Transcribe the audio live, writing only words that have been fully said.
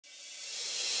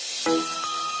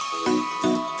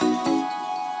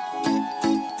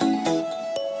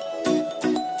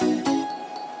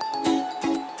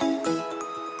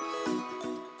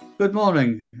Good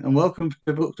morning and welcome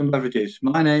to Books and Beverages.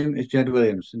 My name is Ged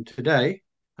Williams, and today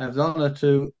I have the honour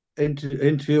to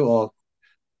interview or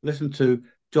listen to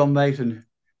Jon Mason,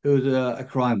 who is a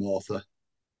crime author.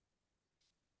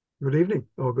 Good evening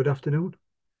or good afternoon.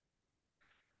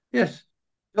 Yes,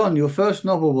 John, your first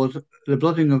novel was The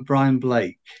Blooding of Brian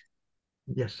Blake.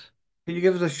 Yes. Can you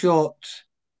give us a short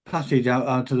passage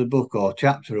out of the book or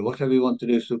chapter or whatever you want to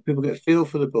do so people get a feel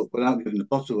for the book without giving the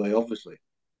plot away, obviously?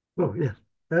 Oh, yeah.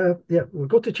 Yeah, we'll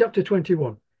go to chapter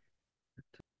 21.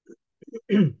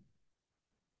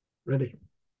 Ready.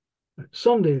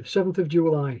 Sunday, 7th of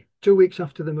July, 2 weeks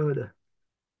after the murder.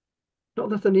 Not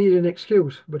that I needed an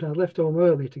excuse, but I left home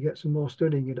early to get some more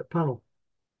studying in at panel.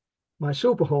 My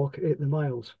Superhawk ate the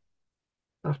miles.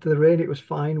 After the rain, it was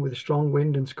fine with a strong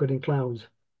wind and scudding clouds.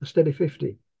 A steady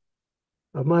 50.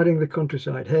 Admiring the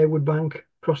countryside, Harewood Bank,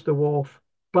 crossed the wharf,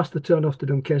 past the turn off to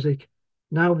Dunkeswick,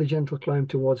 now the gentle climb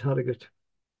towards Harrogate.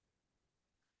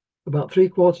 About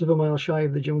three-quarters of a mile shy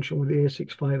of the junction with the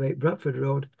A658 Bradford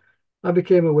Road, I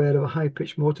became aware of a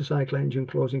high-pitched motorcycle engine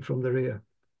closing from the rear.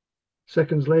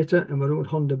 Seconds later, a maroon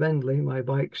Honda Bentley, my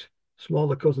bike's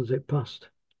smaller cousin, zipped past.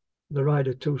 The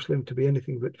rider too slim to be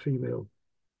anything but female.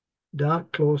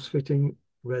 Dark, close-fitting,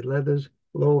 red leathers,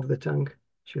 low of the tank.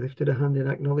 She lifted a hand in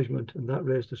acknowledgement, and that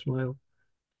raised a smile.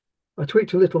 I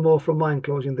tweaked a little more from mine,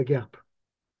 closing the gap.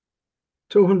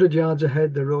 200 yards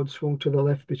ahead, the road swung to the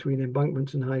left between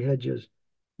embankments and high hedges.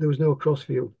 There was no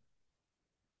crossview.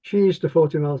 She eased to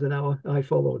 40 miles an hour. I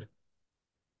followed.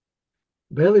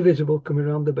 Barely visible, coming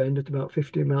round the bend at about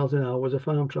 50 miles an hour, was a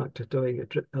farm tractor towing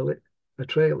a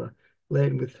trailer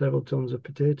laden with several tons of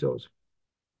potatoes.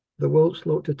 The Wolves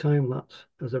looked a time-lapse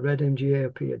as a red MGA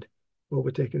appeared,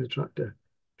 overtaking the tractor,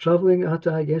 travelling at,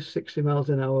 I guess, 60 miles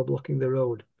an hour, blocking the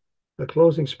road. A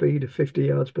closing speed of 50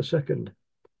 yards per second.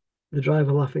 The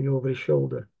driver laughing over his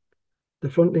shoulder. The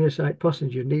front near sight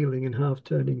passenger kneeling and half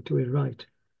turning to his right,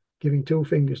 giving two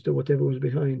fingers to whatever was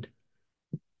behind,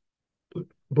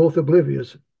 both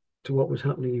oblivious to what was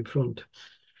happening in front.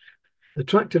 The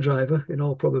tractor driver, in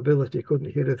all probability,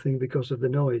 couldn't hear a thing because of the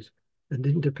noise and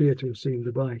didn't appear to have seen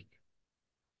the bike.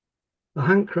 A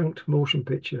hand-cranked motion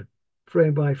picture,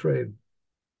 frame by frame,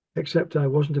 except I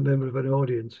wasn't a member of an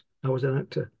audience. I was an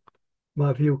actor.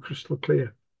 My view crystal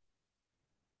clear.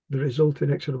 The result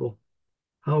inexorable.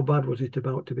 How bad was it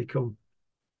about to become?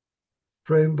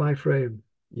 Frame by frame,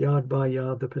 yard by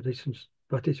yard, the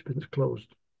participants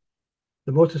closed.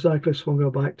 The motorcyclist swung her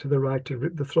bike to the right and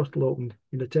ripped the throttle open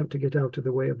in attempt to get out of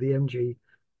the way of the MG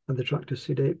and the tractor's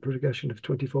sedate progression of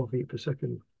 24 feet per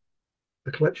second.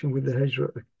 A collision with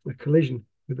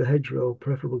the hedgerow,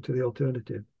 preferable to the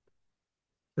alternative.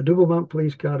 A double-manned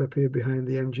police car appeared behind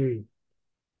the MG.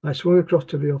 I swung across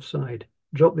to the offside,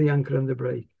 dropped the anchor and the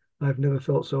brake. I've never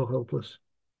felt so helpless.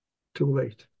 Too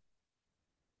late.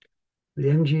 The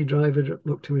MG driver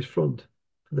looked to his front,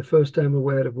 for the first time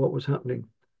aware of what was happening.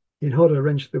 In horror,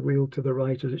 wrenched the wheel to the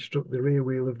right as it struck the rear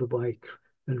wheel of the bike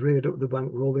and reared up the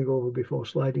bank, rolling over before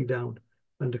sliding down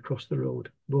and across the road,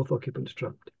 both occupants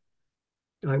trapped.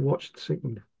 I watched,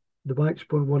 sickened. The bike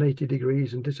spun 180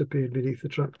 degrees and disappeared beneath the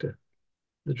tractor.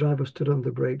 The driver stood on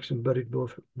the brakes and buried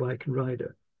both bike and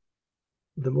rider.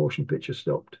 The motion picture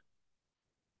stopped.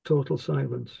 Total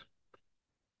silence.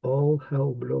 All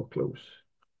hell broke loose.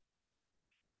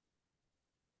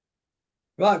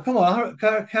 Right, come on,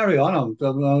 carry on. I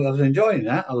was enjoying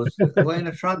that. I was away in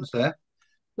a trance there.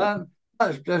 Um,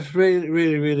 that's really,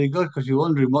 really, really good because you're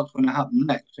wondering what's going to happen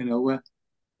next. You know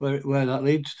where that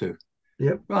leads to.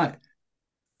 Yep. Right.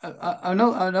 I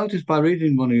noticed by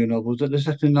reading one of your novels that they're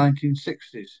set in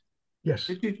 1960s. Yes.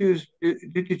 Did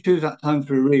you choose that time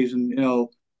for a reason?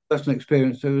 Personal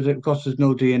experience. So was it because there's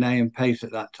no DNA and pace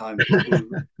at that time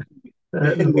to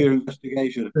in No. your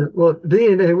investigation? Well,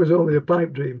 DNA was only a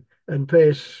pipe dream, and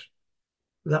pace,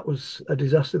 that was a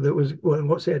disaster. That was, well, I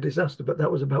won't say a disaster, but that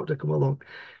was about to come along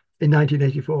in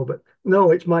 1984. But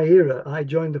no, it's my era. I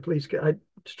joined the police cadet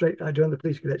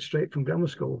straight from grammar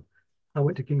school. I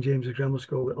went to King James's Grammar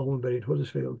School at Allenbury in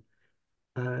Huddersfield.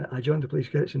 I joined the police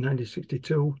cadets in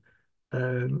 1962.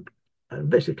 And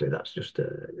basically, that's just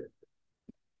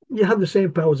you had the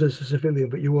same powers as a civilian,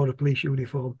 but you wore a police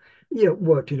uniform. You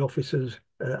worked in offices,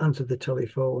 answered the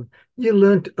telephone. You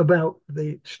learnt about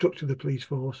the structure of the police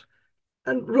force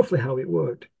and roughly how it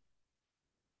worked.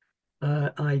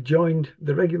 I joined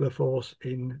the regular force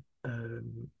in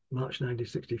March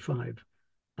 1965,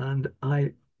 and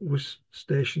I was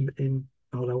stationed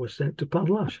or I was sent to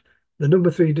Padlash, the number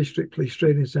 3 District Police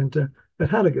Training Centre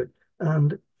at Harrogate.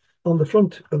 And on the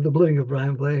front of the building of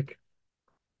Brian Blake,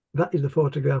 that is the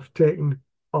photograph taken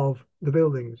of the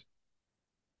buildings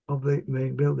of the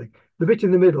main building. The bit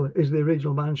in the middle is the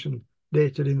original mansion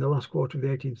dated in the last quarter of the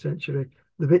 18th century.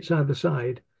 The bits either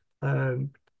side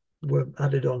were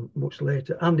added on much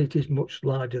later, and it is much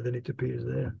larger than it appears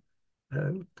there.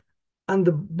 And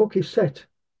the book is set,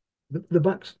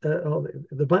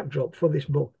 the backdrop for this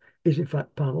book is in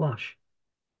fact Panlash,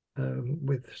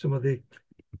 with some of the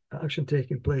action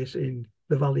taking place in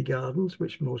the Valley Gardens,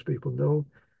 which most people know,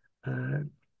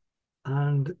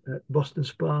 and Boston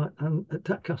Spa and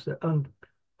Tadcaster and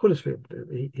Huddersfield.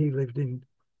 He lived in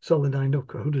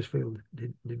Solentine-Nook, Huddersfield,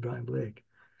 did Brian Blake.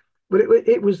 But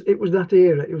it was that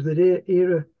era. It was the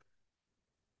era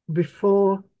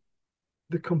before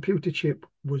the computer chip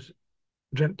was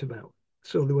dreamt about.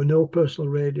 So there were no personal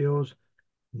radios,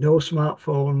 no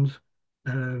smartphones.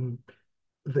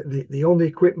 The only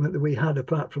equipment that we had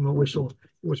apart from a whistle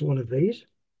was one of these,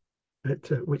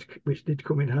 which did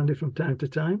come in handy from time to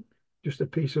time. Just a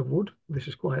piece of wood. This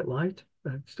is quite light.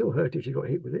 Still hurt if you got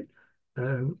hit with it.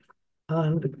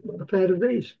 And a pair of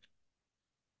these.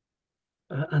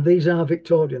 And these are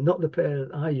Victorian, not the pair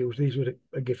that I use. These were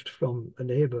a gift from a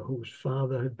neighbour whose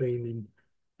father had been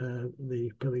in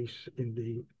the police in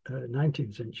the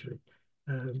 19th century.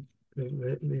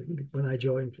 When I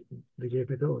joined, they gave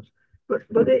me those.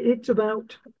 But it's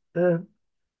about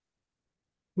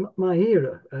my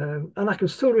era. And I can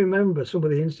still remember some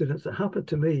of the incidents that happened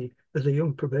to me as a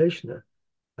young probationer.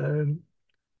 And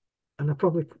I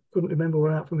probably couldn't remember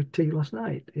what happened with tea last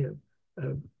night.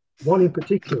 One in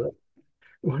particular,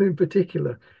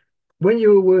 when you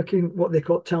were working what they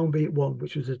call Town Beat 1,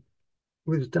 which was a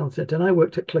town centre, and I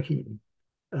worked at Cleckheaton.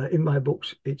 In my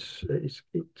books, it's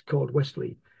called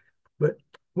Westley. But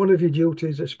one of your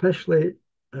duties, especially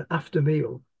after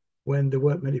meal, when there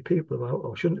weren't many people about,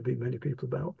 or shouldn't have been many people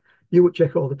about, you would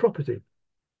check all the property.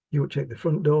 You would check the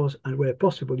front doors, and where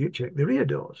possible, you'd check the rear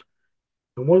doors.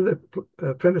 And one of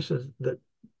the premises that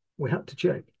we had to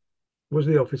check was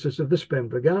the offices of the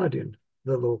Spenborough Guardian,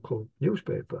 the local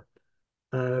newspaper.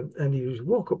 And you just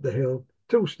walk up the hill,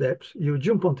 2 steps, you would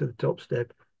jump onto the top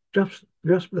step, grasp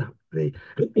the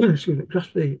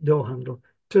door handle,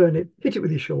 turn it, hit it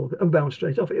with your shoulder, and bounce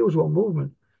straight off. It was one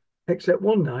movement. Except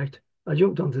one night, I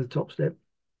jumped onto the top step,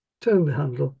 turned the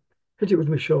handle, hit it with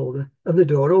my shoulder, and the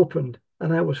door opened.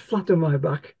 And I was flat on my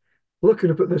back,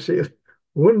 looking up at the ceiling,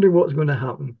 wondering what's going to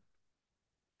happen.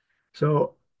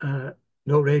 So,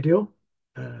 no radio.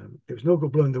 It was no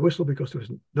good blowing the whistle because there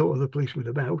was no other policeman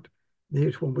about. The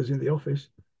nearest one was in the office.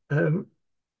 So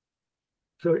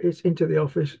it's into the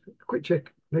office, quick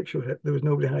check, make sure that there was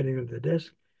nobody hiding under the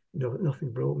desk,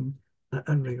 nothing broken,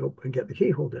 and ring up and get the key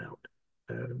holder out.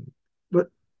 But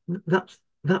that's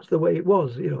the way it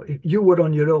was. You were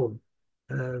on your own.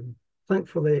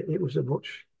 Thankfully, it was a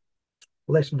much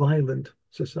less violent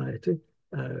society.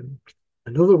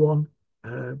 Another one,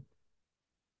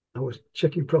 I was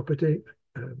checking property.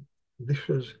 This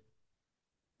was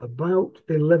about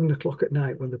 11 o'clock at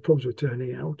night when the pubs were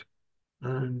turning out,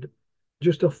 and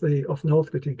just off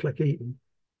Northcote in Cleckheaton,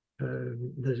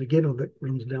 there's a ginnel that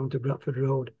runs down to Bradford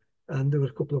Road, and there were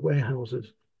a couple of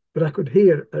warehouses, but I could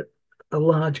hear a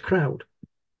large crowd,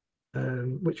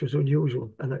 which was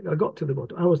unusual. And I got to the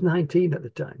bottom. I was 19 at the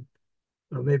time,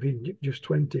 or maybe just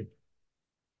 20.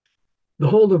 The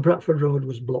whole of Bradford Road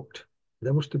was blocked.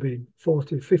 There must have been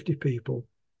 40, 50 people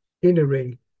in a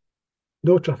ring.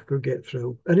 No traffic could get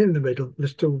through. And in the middle,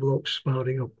 there's 2 blokes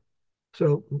sparring up.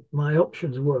 So my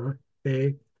options were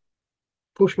A,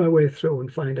 push my way through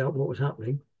and find out what was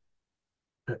happening,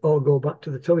 or go back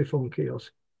to the telephone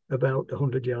kiosk about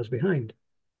 100 yards behind.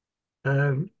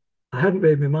 I hadn't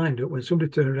made my mind up when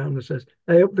somebody turned around and says,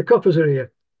 "Hey, the coppers are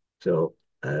here." So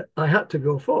I had to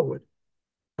go forward.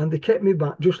 And they kept me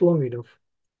back just long enough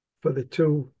for the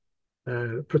 2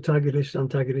 protagonists,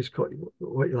 antagonists,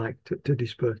 what you like, to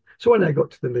disperse. So when I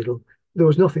got to the middle, there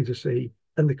was nothing to see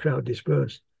and the crowd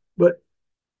dispersed. But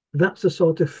that's the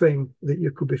sort of thing that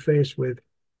you could be faced with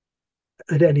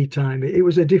at any time. It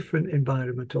was a different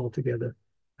environment altogether.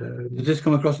 Does this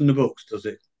come across in the books, does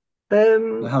it?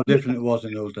 How different it was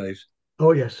in those days?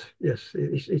 Oh yes.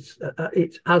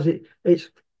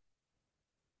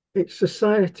 It's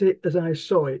society as I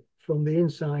saw it from the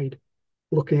inside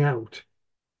looking out.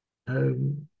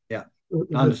 Yeah,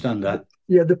 I understand that.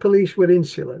 Yeah, the police were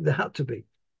insular. They had to be.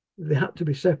 They had to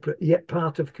be separate, yet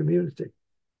part of the community.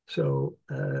 So,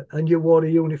 and you wore a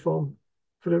uniform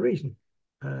for a reason,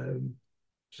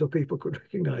 so people could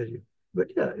recognise you.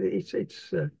 But yeah,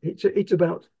 it's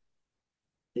about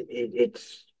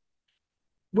it's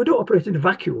we don't operate in a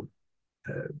vacuum.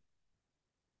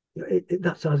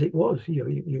 That's as it was.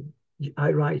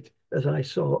 I write as I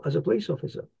saw as a police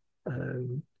officer.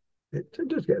 it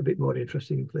does get a bit more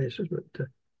interesting in places,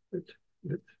 but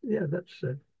yeah, that's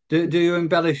Do you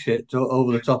embellish it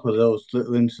over the top of those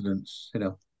little incidents?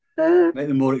 uh, Make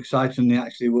them more exciting than they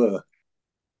actually were.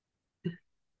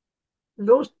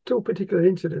 those two particular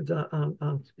incidents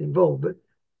aren't involved, but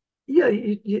yeah,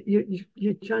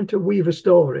 you're trying to weave a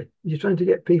story. You're trying to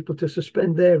get people to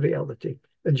suspend their reality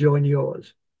and join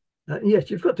yours.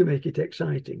 Yes, you've got to make it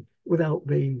exciting without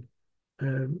being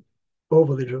um,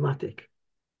 overly dramatic.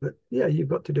 But yeah, you've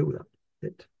got to do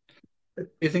that. Do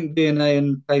you think DNA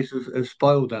and pace have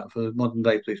spoiled that for the modern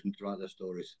day policemen to write their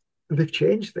stories? They've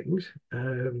changed things.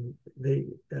 The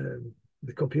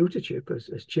computer chip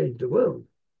has changed the world.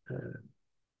 Uh,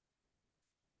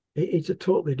 it's a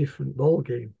totally different ball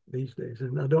game these days,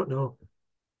 and I don't know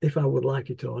if I would like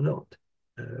it or not.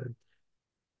 Uh,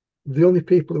 the only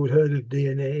people who had heard of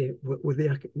DNA were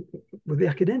the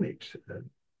academics.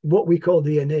 What we call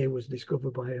DNA was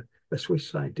discovered by a Swiss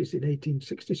scientist in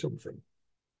 1860 something.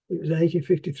 It was in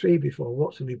 1853 before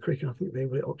Watson and Crick, I think they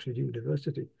were at Oxford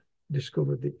University,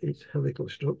 discovered its helical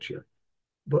structure.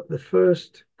 But the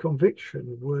first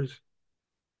conviction was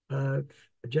a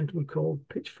gentleman called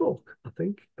Pitchfork, I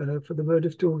think, for the murder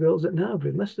of two girls at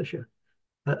Narberth in Leicestershire.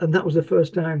 And that was the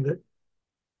first time that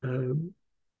um,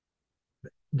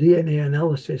 DNA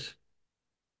analysis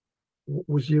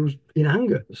was used in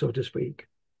anger, so to speak.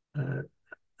 Uh,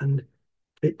 and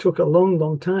it took a long,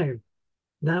 long time.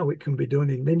 Now it can be done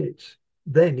in minutes.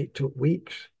 Then it took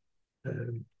weeks.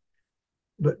 Um,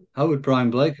 but How would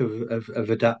Brian Blake have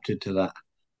adapted to that?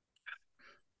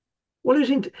 well,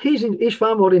 he's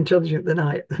far more intelligent than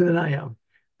I am.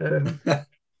 Um,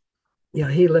 yeah,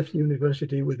 he left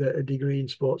university with a degree in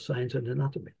sports science and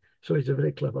anatomy, so he's a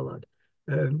very clever lad.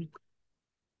 Um,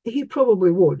 he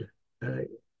probably would, uh,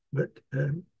 but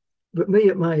um, but me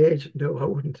at my age, no, I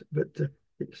wouldn't. But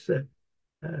it's as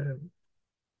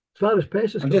far as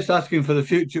pace is I'm just concerned. asking for the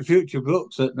future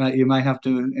books that you may have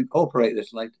to incorporate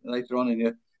this later on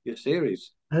in your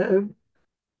series. Um,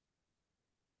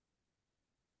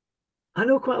 I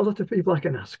know quite a lot of people I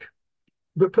can ask,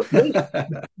 but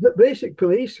basic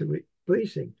policing,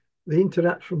 the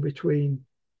interaction between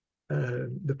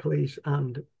the police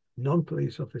and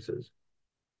non-police officers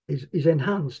is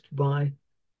enhanced by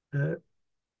uh,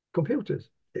 computers.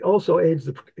 It also aids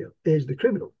the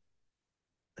criminal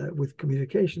with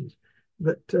communications,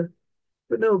 but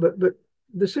but no, but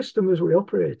the system as we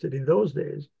operated in those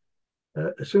days,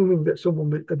 assuming that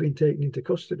someone had been taken into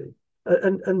custody,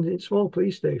 and in small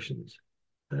police stations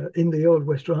in the old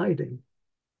West Riding,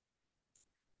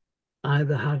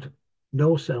 either had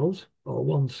no cells or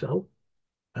one cell,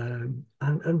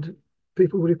 and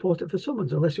people would report it for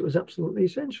summons unless it was absolutely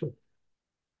essential.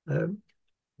 Um,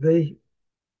 the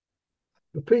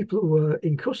the people who were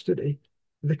in custody,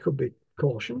 they could be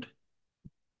cautioned,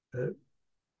 uh,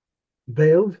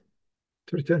 bailed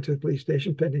to return to the police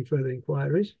station pending further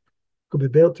inquiries, could be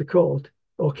bailed to court,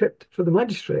 or kept for the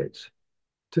magistrates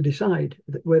to decide,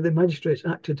 where the magistrates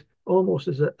acted almost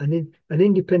as an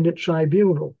independent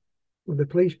tribunal, when the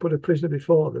police put a prisoner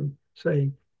before them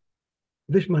saying,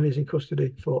 this man is in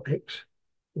custody for X.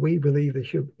 We believe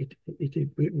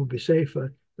it would be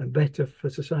safer and better for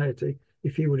society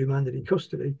if he were remanded in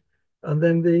custody. And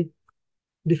then the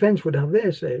defence would have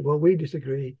their say, well, we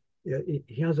disagree. Yeah,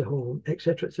 he has a home,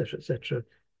 etc., etc., etc.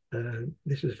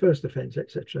 This is a first offence,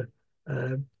 etc.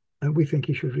 And we think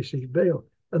he should receive bail.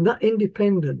 And that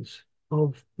independence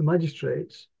of the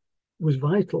magistrates was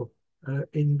vital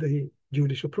in the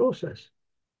judicial process.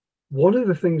 One of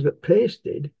the things that Pace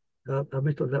did,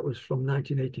 admittedly that was from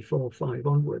 1984-5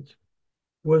 onwards,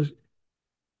 was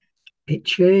it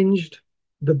changed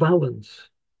the balance,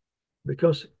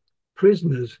 because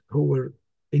prisoners who were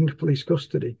in police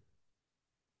custody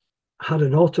had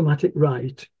an automatic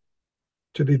right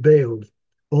to be bailed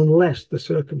unless the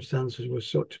circumstances were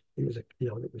such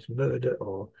it was murder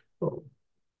or,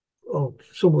 or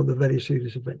some other very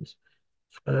serious events.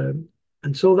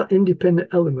 And so that independent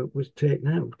element was taken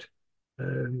out.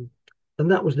 And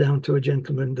that was down to a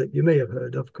gentleman that you may have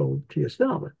heard of called Keir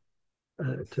Starmer.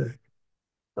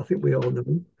 I think we all know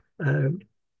him.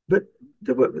 But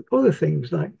there were other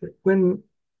things like when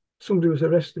somebody was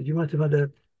arrested, you might have had a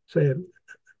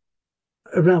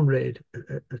ram raid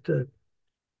at the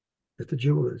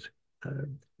jewelers.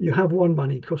 You have one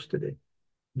man in custody,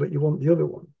 but you want the other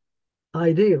one.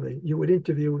 Ideally, you would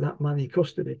interview that man in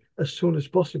custody as soon as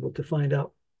possible to find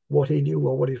out what he knew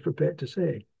or what he's prepared to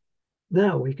say.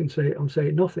 Now he can say, I'm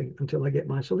saying nothing until I get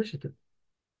my solicitor.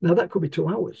 Now that could be 2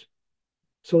 hours.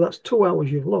 So that's 2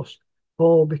 hours you've lost,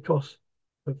 all because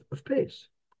of pace.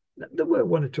 There were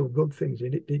one or two good things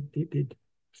in it. It did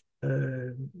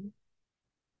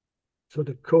sort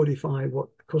of codify what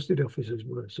custody officers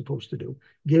were supposed to do,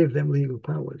 gave them legal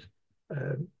powers.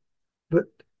 But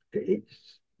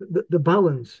it's the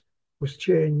balance was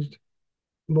changed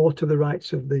more to the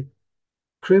rights of the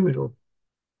criminal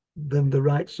than the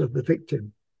rights of the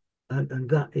victim. And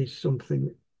that is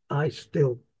something I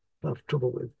still have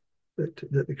trouble with, that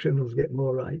the criminals get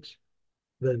more rights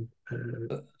than.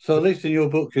 So at least in your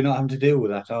book, you're not having to deal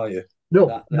with that, are you? No,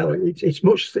 That no, there.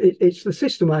 it's the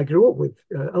system I grew up with.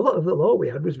 A lot of the law we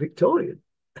had was Victorian,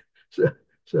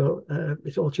 so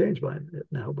it's all changed by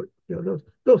now. But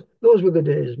those were the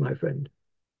days, my friend.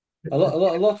 A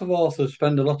lot of authors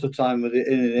spend a lot of time with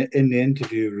it in the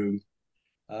interview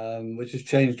room, which has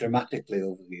changed dramatically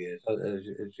over the years,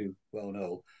 as you well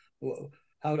know.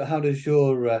 How does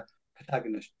your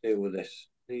protagonist deal with this?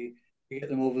 Do you get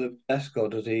them over the desk, or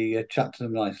does he chat to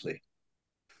them nicely?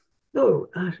 No,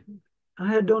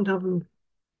 I don't have them.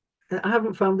 I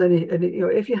haven't found any.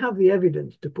 If you have the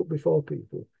evidence to put before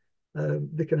people,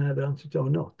 they can either answer it or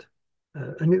not.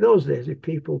 And in those days, if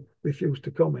people refused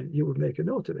to comment, you would make a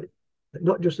note of it,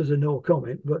 not just as a no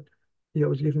comment, but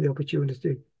was given the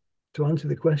opportunity to answer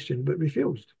the question, but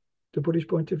refused to put his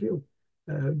point of view.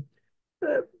 Um,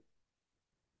 uh,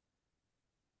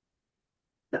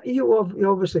 you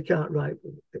obviously can't write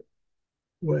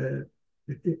where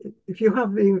if you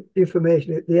have the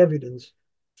information, the evidence,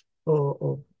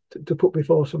 or to put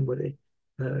before somebody,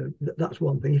 that's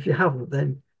one thing. If you haven't,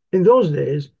 then in those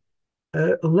days,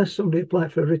 unless somebody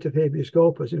applied for a writ of habeas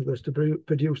corpus and was to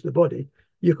produce the body,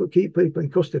 you could keep people in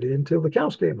custody until the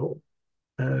cows came home.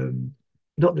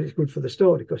 Not that it's good for the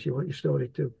story, because you want your story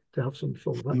to have some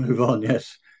fun. Move on,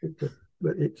 yes.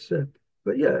 But it's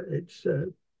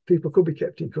people could be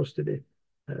kept in custody,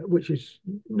 which is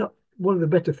not one of the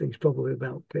better things probably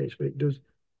about PACE, but it does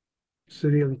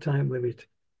severely time limit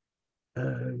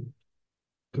um,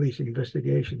 policing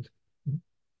investigations.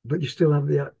 But you still have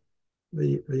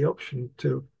the option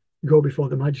to go before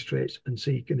the magistrates and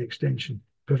seek an extension,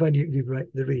 provided you give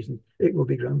the reason, it will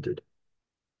be granted.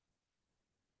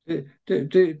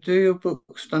 Do your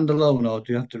books stand alone, or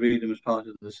do you have to read them as part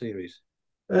of the series?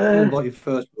 What Uh, about your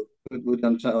first book? Would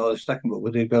or the second book,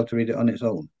 would you be able to read it on its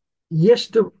own? yes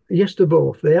to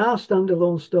both. They are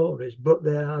standalone stories, but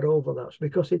there are overlaps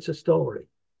because it's a story.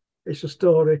 It's a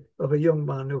story of a young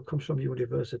man who comes from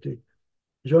university,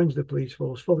 joins the police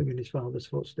force, following in his father's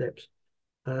footsteps.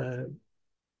 Uh,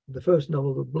 the first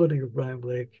novel, The Blooding of Brown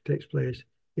Blake, takes place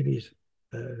in his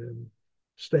um,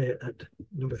 stay at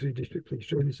Number 3 District Police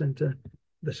Training Centre.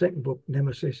 The second book,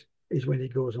 Nemesis, is when he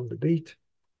goes on the beat,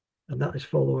 and that is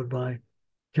followed by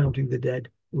Counting the Dead,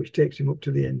 which takes him up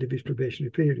to the end of his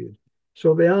probationary period.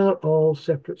 So they are all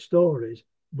separate stories,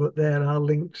 but there are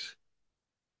links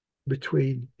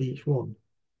between each one.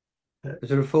 Is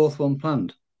there a fourth one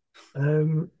planned?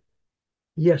 Um,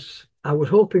 yes, I was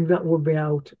hoping that would be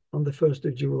out on the 1st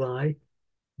of July,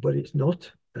 but it's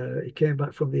not. It came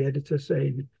back from the editor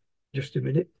saying, just a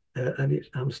minute, and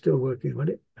I'm still working on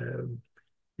it.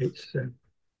 It's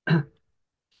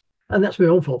And that's my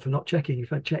own fault for not checking.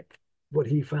 If I checked what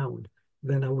he found,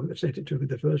 then I wouldn't have sent it to him in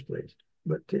the first place.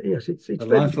 But yes, it's The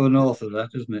very life of an author, that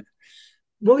isn't it?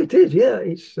 well. It is, yeah.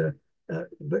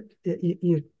 But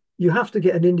you have to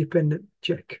get an independent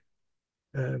check.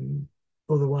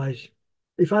 Otherwise,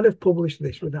 if I'd have published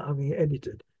this without having it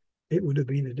edited, it would have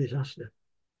been a disaster.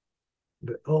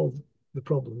 But all the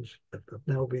problems have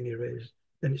now been erased,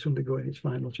 and it's undergoing its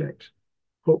final checks.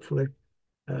 Hopefully,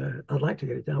 I'd like to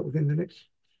get it out within the next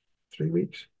 3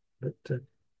 weeks. But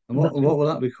And that's what will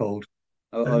that be called?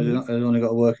 Or has um, it only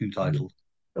got a working title?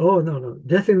 oh no,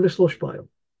 Death in the Slush Pile.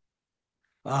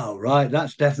 Oh, right,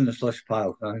 that's Death in the Slush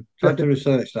Pile. I tried to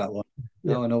research that one.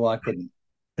 Yeah, Now I know why I couldn't.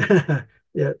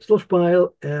 yeah. Slush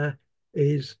pile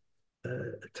is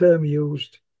a term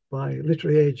used by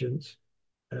literary agents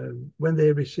when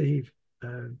they receive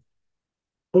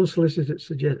unsolicited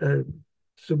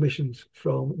submissions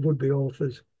from would-be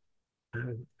authors,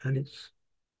 and it's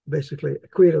basically a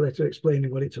query letter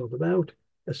explaining what it's all about,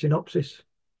 a synopsis,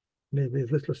 maybe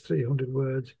as little as 300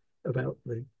 words about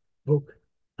the book,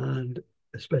 and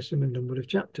a specimen number of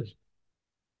chapters.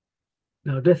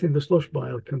 Now, Death in the Slush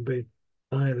Pile can be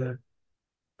either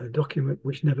a document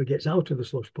which never gets out of the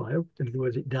slush pile, in other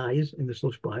words, it dies in the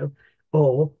slush pile,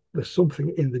 or there's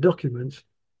something in the documents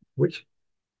which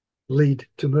lead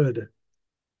to murder.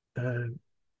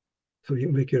 So you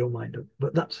can make your own mind up.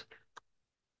 But that's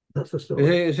the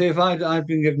story. See, if I'd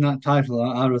been given that title,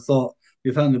 I'd have thought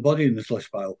you found the body in the slush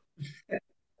pile.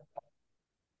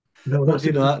 No, But that's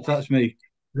you know, that's me.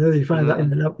 no, you find that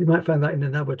Uh, you might find that in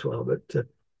an abattoir,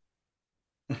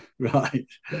 right.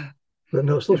 but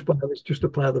no, slush pile is just a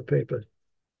pile of paper.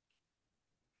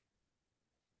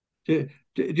 Do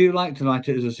you like to write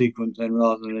it as a sequence then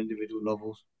rather than individual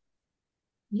novels?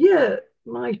 Yeah,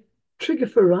 my trigger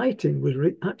for writing was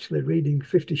actually reading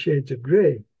Fifty Shades of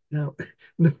Grey. Now,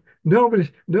 no,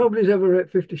 nobody's ever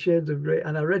read Fifty Shades of Grey,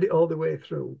 and I read it all the way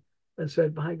through and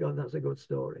said, "My God, that's a good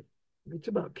story." It's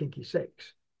about kinky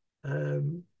sex,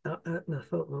 and I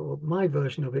thought, well, my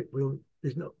version of it will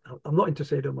is not. I'm not into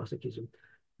sadomasochism.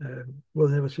 Will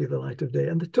never see the light of day.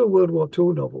 And the two World War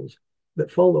II novels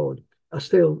that followed are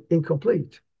still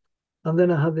incomplete. And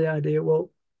then I had the idea,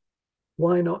 well,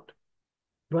 why not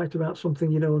write about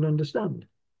something you know and understand?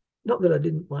 Not that I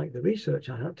didn't like the research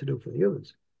I had to do for the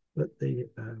others, but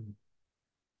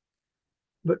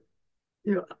but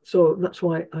so that's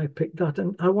why I picked that,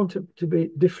 and I want it to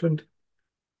be different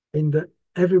in that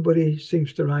everybody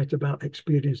seems to write about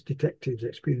experienced detectives,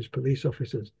 experienced police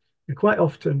officers, and quite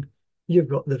often you've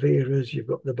got the Veras, you've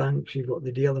got the Banks, you've got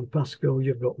the DL and Pasco,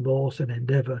 you've got Morse and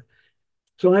Endeavour.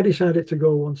 So I decided to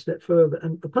go one step further,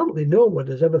 and apparently no one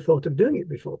has ever thought of doing it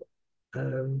before.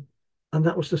 Um, and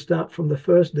that was to start from the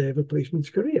first day of a policeman's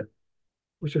career,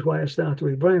 which is why I started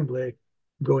with Brian Blake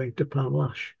going to Pam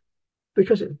Lash,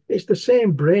 because it's the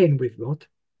same brain we've got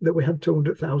that we had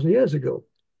 200,000 years ago.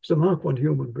 It's the Mark I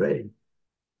human brain.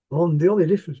 On the only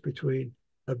difference between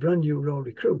a brand new raw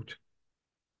recruit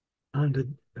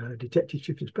and a detective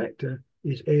chief inspector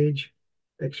is age,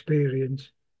 experience,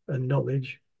 and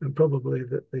knowledge, and probably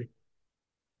that the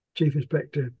chief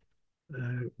inspector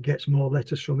gets more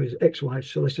letters from his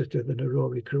ex-wife's solicitor than a raw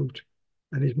recruit,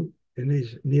 and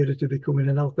is nearer to becoming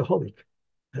an alcoholic.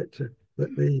 But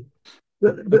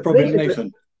Probably basically,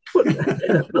 Mason.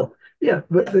 but well, yeah,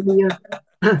 but the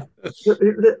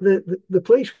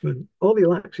policeman, all he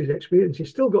lacks is experience. He's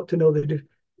still got to know the.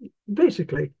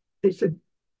 Basically, it's a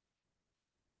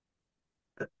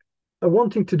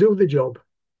wanting to do the job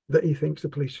that he thinks the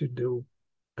police should do,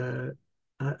 uh,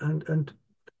 and and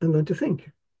and learn to think.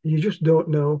 You just don't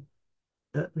know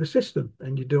the system,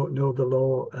 and you don't know the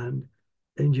law, and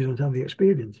you don't have the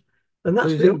experience. And So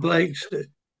that's you the think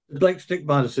Blake stick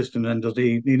by the system then, does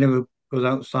he? He never goes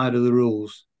outside of the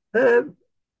rules. not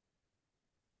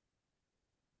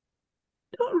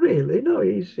really. No,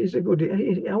 he's a good.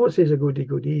 I would say he's a goody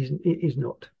goody. He's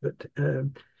not, but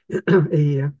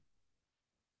he.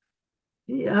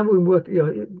 I wouldn't work.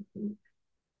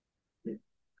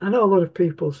 I know a lot of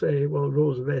people say, "Well,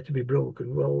 rules are there to be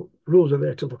broken." Well, rules are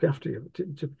there to look after you.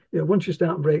 Once you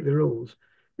start and break the rules,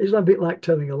 it's a bit like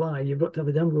telling a lie. You've got to have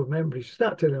a damn good memory. If you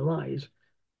start telling lies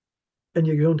and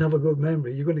you don't have a good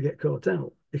memory, you're going to get caught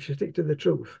out. If you stick to the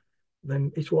truth,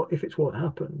 then it's what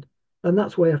happened, and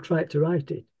that's why I've tried to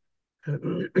write it.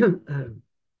 Um,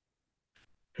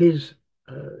 his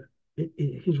uh,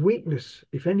 his weakness,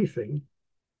 if anything,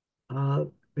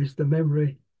 is the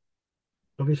memory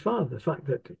of his father. The fact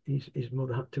that his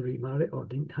mother had to remarry, or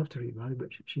didn't have to remarry, but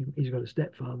he's got a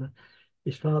stepfather.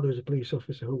 His father was a police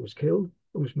officer who was killed,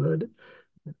 who was murdered,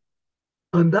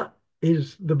 and that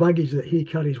is the baggage that he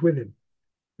carries with him.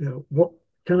 What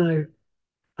can I?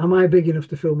 Am I big enough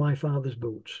to fill my father's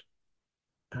boots?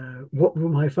 What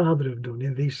would my father have done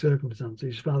in these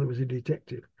circumstances? His father was a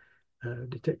detective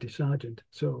sergeant.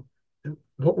 So,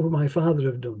 what would my father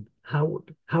have done?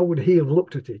 How would he have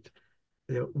looked at it?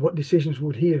 What decisions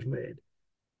would he have made?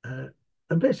 Uh,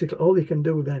 and basically, all he can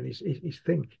do then is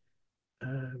think,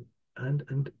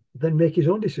 and then make his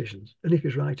own decisions. And if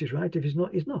he's right, he's right. If he's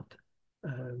not, he's not.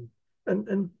 Um,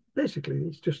 and basically,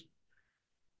 it's just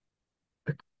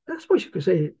I suppose you could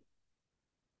say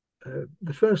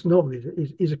the first novel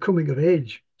is a coming of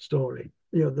age story.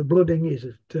 The blooding is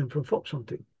a term from fox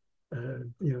hunting.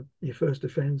 Your first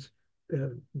offence,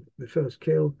 the first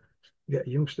kill, you get a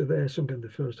youngster there, sometimes the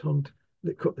first hunt,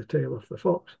 that cut the tail off the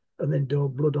fox, and then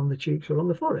daub blood on the cheeks or on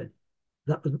the forehead.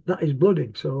 That is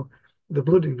blooding. So the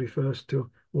blooding refers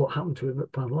to what happened to him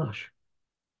at Panlash.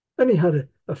 And he had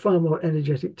a far more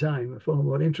energetic time, a far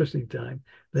more interesting time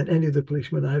than any of the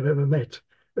policemen I've ever met,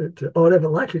 or ever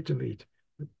likely to meet.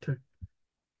 But,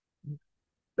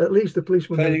 at least the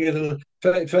policemen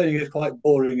are, Training is quite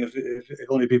boring if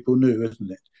only people knew,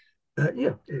 isn't it?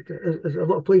 yeah, as a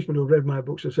lot of policemen who've read my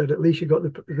books have said, at least you got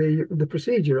the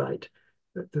procedure right.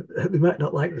 They might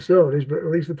not like the stories, but at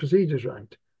least the procedure's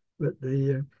right. But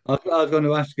I was going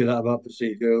to ask you that about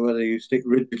procedure, whether you stick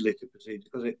rigidly to procedure,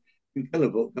 because it can kill a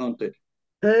book, can't it?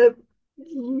 uh,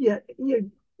 yeah, yeah,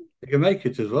 It can make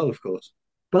it as well, of course.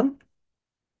 fun.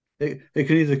 It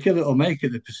can either kill it or make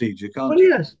it the procedure, Well, can't it?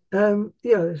 yes,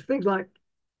 yeah, there's things like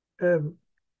um,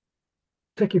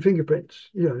 taking fingerprints.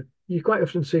 You quite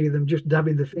often see them just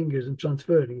dabbing the fingers and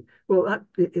transferring. Well,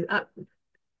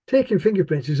 taking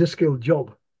fingerprints is a skilled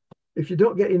job. If you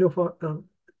don't get enough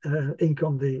ink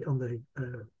on the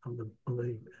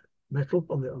metal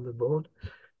on the board,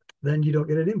 then you don't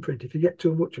get an imprint. If you get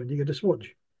too much on, you get a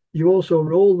smudge. You also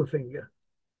roll the finger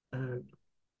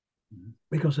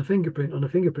because a fingerprint on a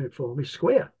fingerprint form is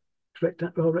square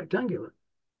or rectangular.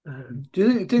 Do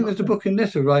you think there's a book in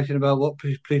this of writing about what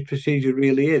police procedure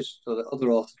really is, so that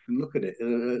other authors can look at it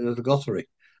as a glossary?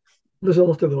 There's a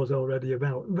lot of those already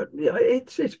about, but yeah,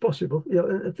 it's possible. You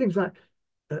know, things like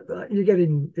you get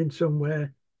in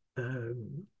somewhere. I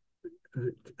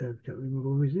can't remember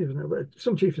who it is now, but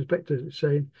some chief inspector is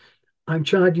saying, "I'm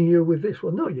charging you with this."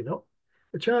 Well, no, you're not.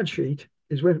 A charge sheet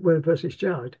is when a person is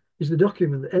charged is the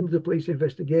document that ends the police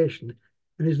investigation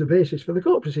and is the basis for the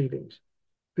court proceedings,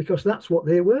 because that's what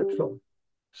they work from.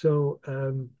 So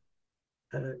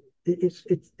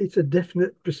it's a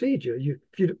definite procedure.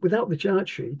 If you without the charge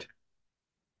sheet,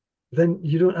 then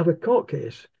you don't have a court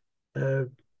case. Uh,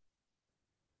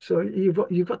 so you've got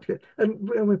to get, and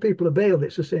when people are bailed,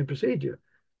 it's the same procedure.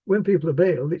 When people are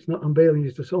bailed, it's not I'm bailing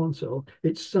you to so and so.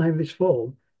 It's sign this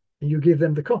form, and you give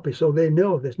them the copy, so they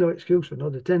know there's no excuse for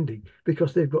not attending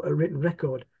because they've got a written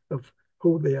record of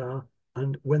who they are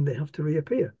and when they have to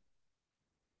reappear.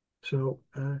 So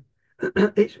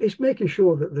it's making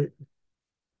sure that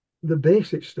the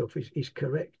basic stuff is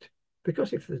correct,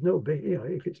 because if there's no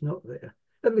if it's not there,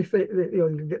 and if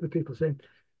you get the people saying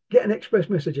get an express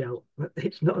message out, but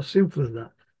it's not as simple as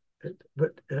that.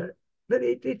 But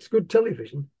it's good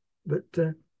television, but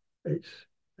it's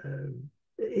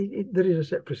there is a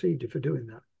set procedure for doing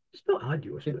that. It's not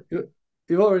arduous, but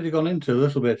You've already gone into a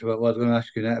little bit about what I was going to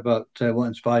ask you now about what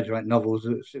inspired you to write novels,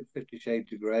 50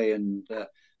 Shades of Grey, and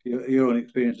your own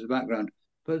experience as a background.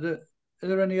 But are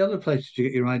there any other places you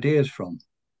get your ideas from?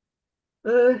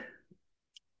 uh,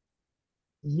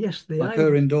 yes, the Like her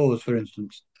idea. indoors, for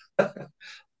instance.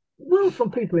 Well,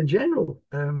 from people in general,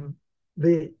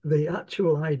 the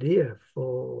actual idea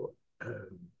for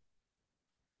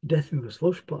death in the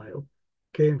slush pile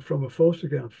came from a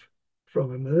photograph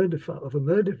from a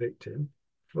murder victim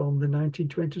from the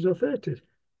 1920s or 30s.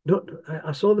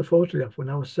 I saw the photograph when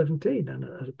I was 17 and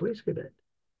as a police cadet,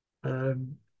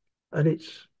 um, and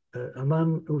it's a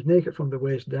man who's naked from the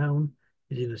waist down.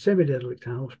 He's in a semi-derelict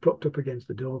house, propped up against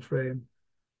the door frame,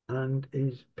 and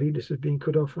his penis has been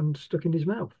cut off and stuck in his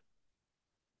mouth.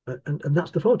 And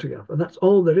that's the photograph, and that's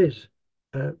all there is.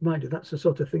 Mind you, that's the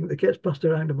sort of thing that gets passed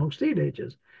around amongst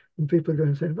teenagers, and people are going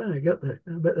and saying, "Man, I got that.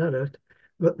 I bet that hurt."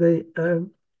 But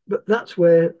but that's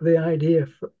where the idea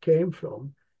came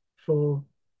from for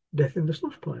Death in the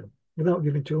Slush Pile, without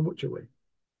giving too much away.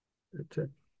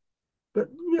 But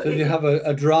yeah, So do you have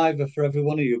a driver for every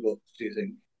one of your books, do you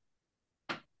think?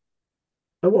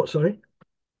 a what? Sorry.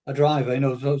 A driver,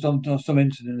 some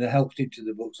incident that helps each of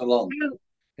the books along. Yeah.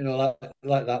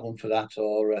 Like that one for that,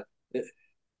 or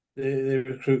they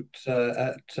recruit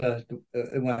at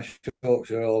in West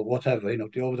Yorkshire or whatever. Do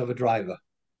you always have a driver?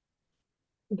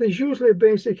 There's usually a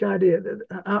basic idea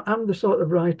that I'm the sort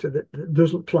of writer that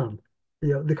doesn't plan.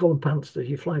 They call them pantsers.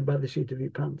 You fly by the seat of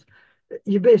your pants.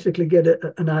 You basically get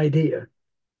an idea,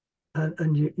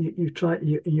 and you try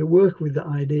you work with the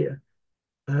idea,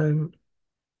 um,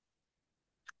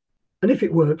 and if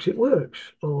it works, it works.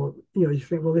 Or you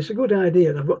think, well, it's a good idea,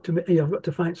 and I've got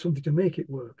to find something to make it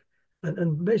work.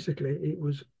 And basically, it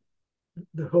was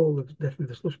the whole of Definitely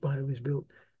the Slush Pile is built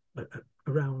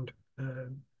around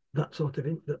that sort of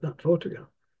that photograph.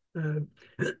 Um,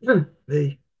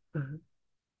 the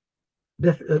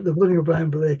the Bloody O'Brien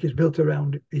Blake is built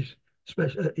around his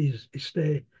his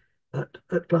stay at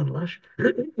Panlash,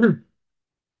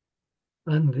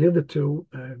 and the other two,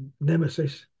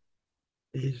 Nemesis,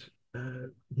 is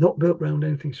not built around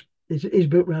anything. Is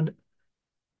built around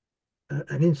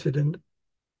an incident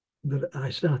that I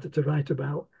started to write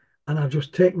about, and I've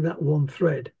just taken that one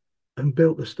thread and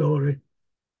built the story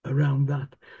around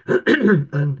that.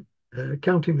 And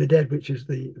Counting the Dead, which is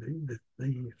the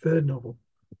third novel,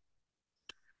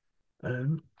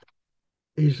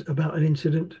 is about an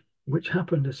incident which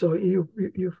happened. So you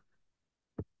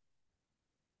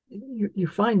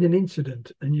find an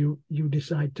incident and you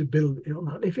decide to build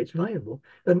if it's viable.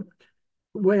 And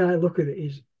the way I look at it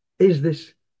is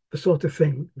this the sort of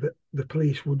thing that the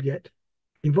police would get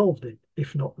involved in?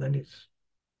 If not, then it's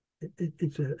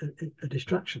a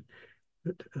distraction.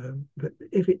 But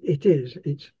if it is,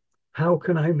 it's how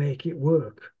can I make it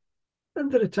work? And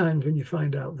there are times when you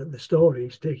find out that the story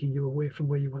is taking you away from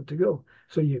where you want to go,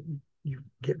 so you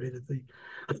get rid of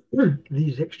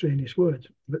these extraneous words.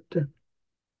 But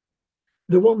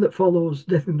the one that follows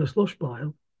Death in the Slush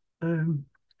Pile,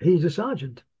 he's a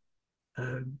sergeant,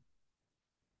 um,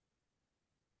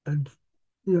 and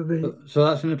the So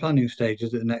that's in the planning stage.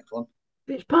 Is it the next one?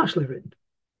 It's partially written.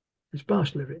 It's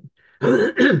partially written.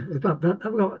 I've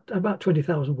got about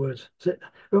 20,000 words. So,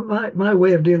 but my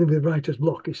way of dealing with writer's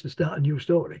block is to start a new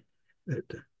story.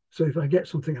 So if I get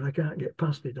something and I can't get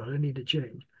past it or I need to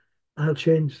change, I'll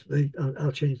change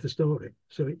the story.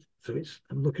 So it's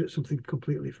I'm looking at something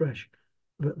completely fresh.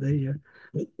 But the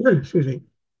excuse me.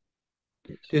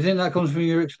 Do you think that comes from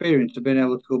your experience of being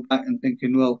able to go back and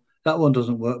thinking, well, that one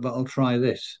doesn't work, but I'll try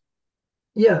this?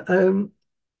 Yeah,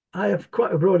 I have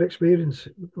quite a broad experience,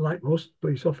 like most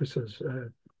police officers.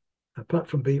 Apart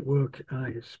from beat work,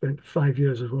 I spent 5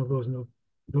 years as one of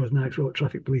those night road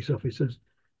traffic police officers.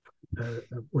 I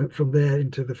went from there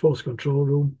into the force control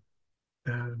room,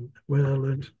 where I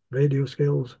learned radio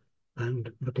skills,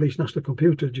 and the police national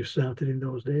computer just started in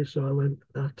those days, so I learned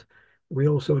that. We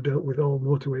also dealt with all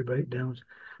motorway breakdowns.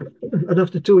 And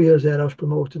after 2 years there, I was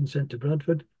promoted and sent to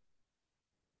Bradford.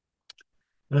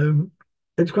 Um,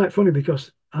 it's quite funny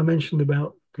because I mentioned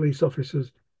about police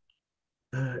officers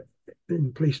uh,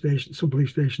 in police stations, some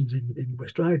police stations in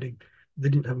West Riding, they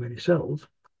didn't have many cells.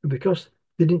 And because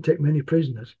they didn't take many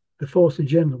prisoners, the force in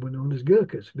general were known as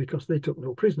Gurkhas because they took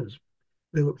no prisoners.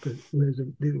 They looked for ways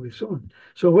of dealing with someone.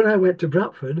 So when I went to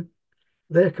Bradford,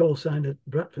 their call sign at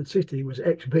Bradford City was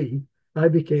XB. I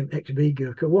became XB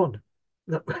Gurkha 1.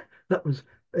 That that was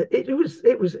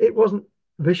it wasn't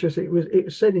vicious. It was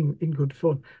said in good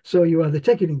fun. So you either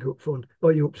take it in good fun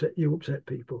or you upset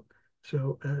people.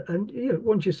 So and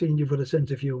once you're seen you've got a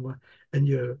sense of humour and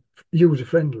you're user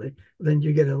friendly, then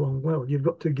you get along well. You've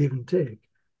got to give and take.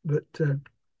 But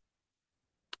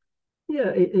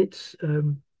yeah, it's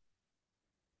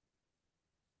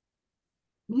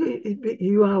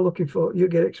you are looking for you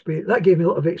get experience. That gave me a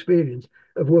lot of experience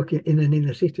of working in an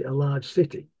inner city, a large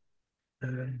city,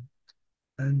 um,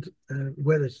 and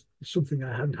where there's something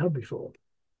I hadn't had before.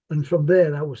 And from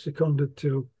there, I was seconded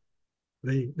to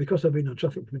because I've been on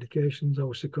traffic communications, I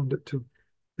was seconded to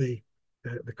the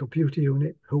computer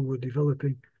unit who were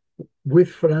developing with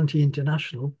Ferranti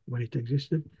International when it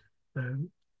existed, um,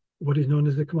 what is known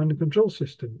as the command and control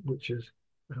system, which is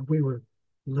we were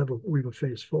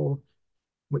phase 4,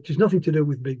 which has nothing to do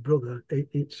with Big Brother.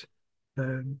 It's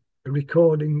a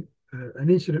recording, an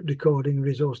incident recording,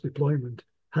 resource deployment,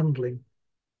 handling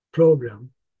program,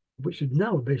 which is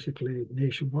now basically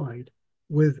nationwide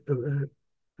with an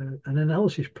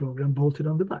analysis program bolted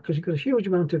on the back because you've got a huge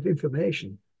amount of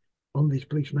information on these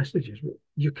police messages.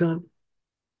 You can't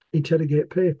interrogate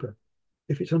paper.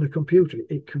 If it's on a computer,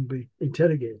 it can be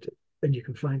interrogated and you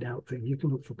can find out things. You can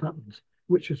look for patterns,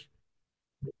 which is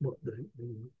what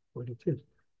it is.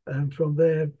 And from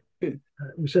there,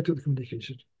 we set up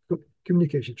the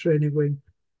communication training wing,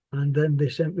 and then they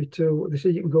sent me to. They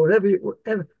said you can go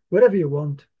wherever you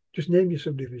want. Just name your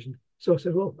subdivision. So I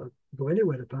said, well, I'll go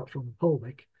anywhere apart from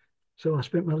Holbeck. So I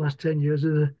spent my last 10 years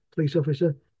as a police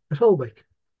officer at Holbeck.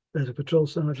 There's a patrol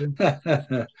sergeant.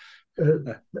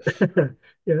 Uh,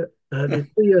 yeah, I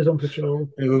did 3 years on patrol.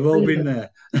 We've all been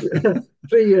there.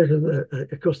 3 years as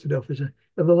a custody officer,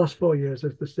 and the last 4 years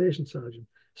as the station sergeant.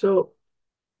 So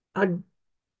I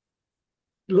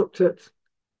looked at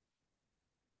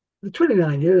the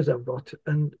 29 years I've got,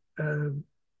 and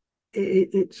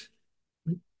it's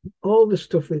all the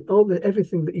stuff,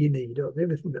 everything that you need, or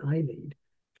everything that I need,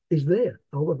 is there.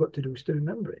 All I've got to do is to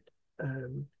remember it.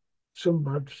 Some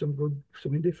bad, some good,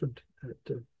 some indifferent.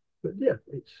 But yeah,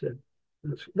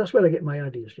 that's where I get my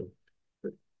ideas from.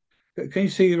 Can you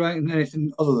see you writing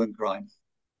anything other than crime?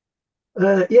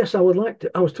 Yes, I would like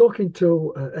to. I was talking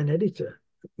to an editor,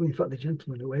 in fact, the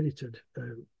gentleman who edited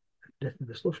Death in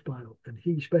the Slush Pile, and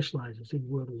he specialises in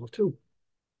World War II.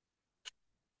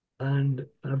 And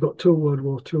I've got 2 World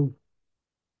War II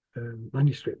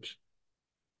manuscripts,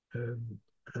 um,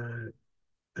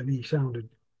 and he sounded,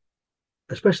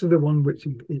 especially the one which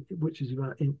is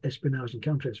about espionage and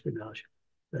counter-espionage.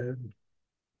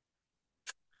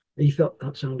 He thought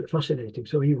that sounded fascinating,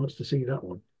 so he wants to see that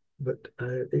one. But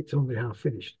it's only half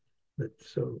finished. But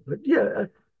yeah,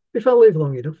 if I live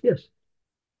long enough, yes.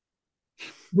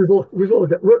 We've all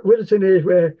got. We're at an age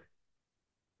where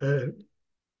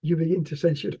you begin to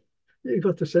sense you've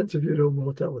got a sense of your own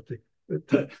mortality. But,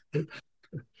 Got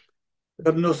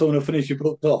to know someone to finish your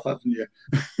books off, haven't you?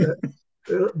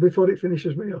 before it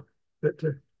finishes me off. But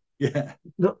Yeah.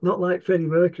 not like Freddie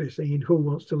Mercury singing "Who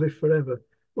Wants to Live Forever."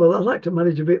 Well, I'd like to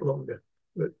manage a bit longer,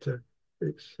 but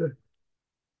it's.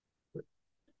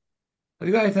 Have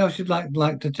you got anything else you'd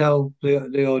like to tell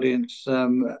the audience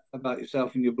about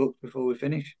yourself and your book before we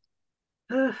finish?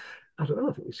 I don't know.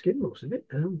 I think we skimmed most of it.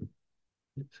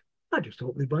 I just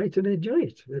hope they buy it and enjoy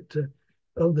it. But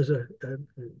there's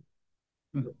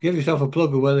Give yourself a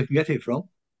plug of where they can get it from.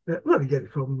 well, they get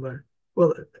it from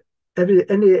Well, any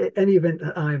event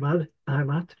that I'm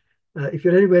at. If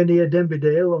you're anywhere near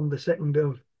Denbydale on the 2nd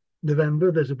of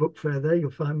November, there's a book fair there.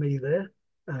 You'll find me there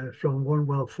from 1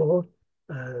 Well 4.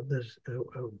 There's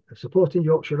a supporting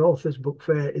Yorkshire authors book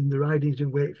fair in the Ridings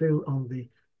in Wakefield on the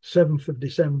 7th of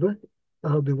December.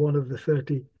 I'll be one of the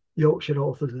 30 Yorkshire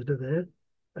authors that are there.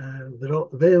 They're all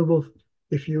available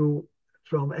if you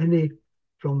from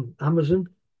Amazon,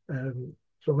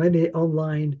 from any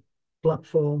online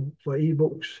platform for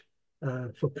ebooks,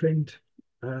 for print.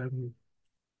 And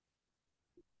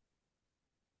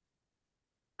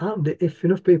if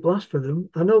enough people ask for them,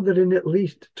 I know they're in at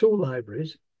least 2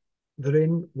 libraries. They're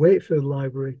in Wakefield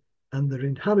Library and they're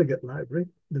in Harrogate Library,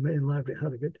 the main library at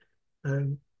Harrogate.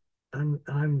 And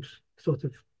I'm sort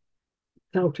of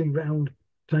touting round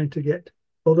trying to get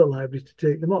other libraries to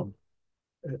take them on.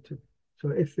 So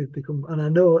if they become, and I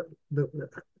know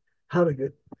that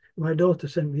Harrogate, my daughter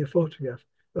sent me a photograph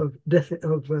of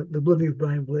the Bloody of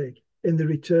Brian Blake in the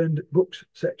returned books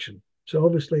section. So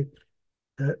obviously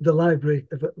the library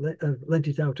have lent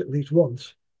it out at least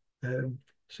once.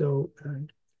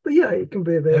 But yeah, it can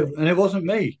be available. And it wasn't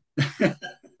me.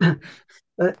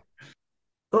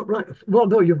 Oh, right. Well,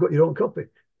 no, you've got your own copy.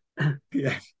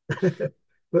 Yes.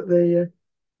 But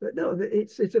no,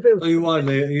 it's available. Are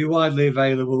you widely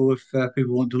available if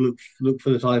people want to look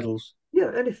for the titles? Yeah,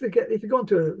 and if you go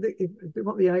onto if they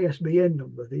want the ISBN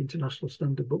number, the International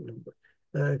Standard Book Number,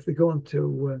 if they go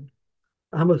onto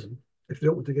Amazon, if they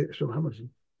don't want to get it from Amazon,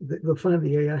 they'll find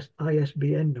the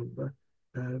ISBN number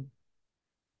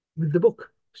with the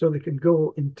book, so they can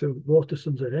go into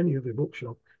Waterson's or any other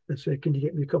bookshop and say, "Can you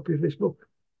get me a copy of this book?"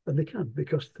 And they can,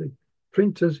 because the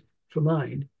printers for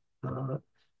mine are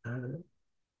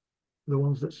the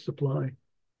ones that supply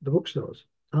the bookstores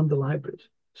and the libraries.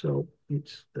 So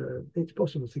it's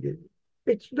possible to get.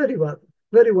 It's very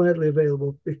widely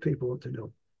available if people want to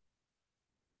know.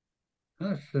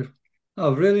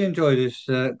 I've really enjoyed this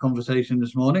conversation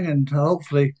this morning, and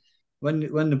hopefully, when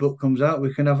the book comes out,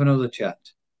 we can have another chat.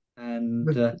 And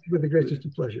With the greatest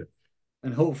of pleasure.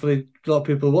 And hopefully, a lot of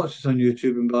people watch this on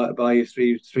YouTube and buy you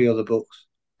three other books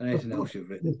and anything else you've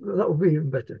written. That would be even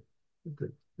better.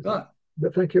 Right.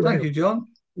 But thank you. Thank you, John.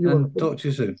 And talk to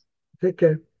you soon. Take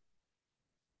care.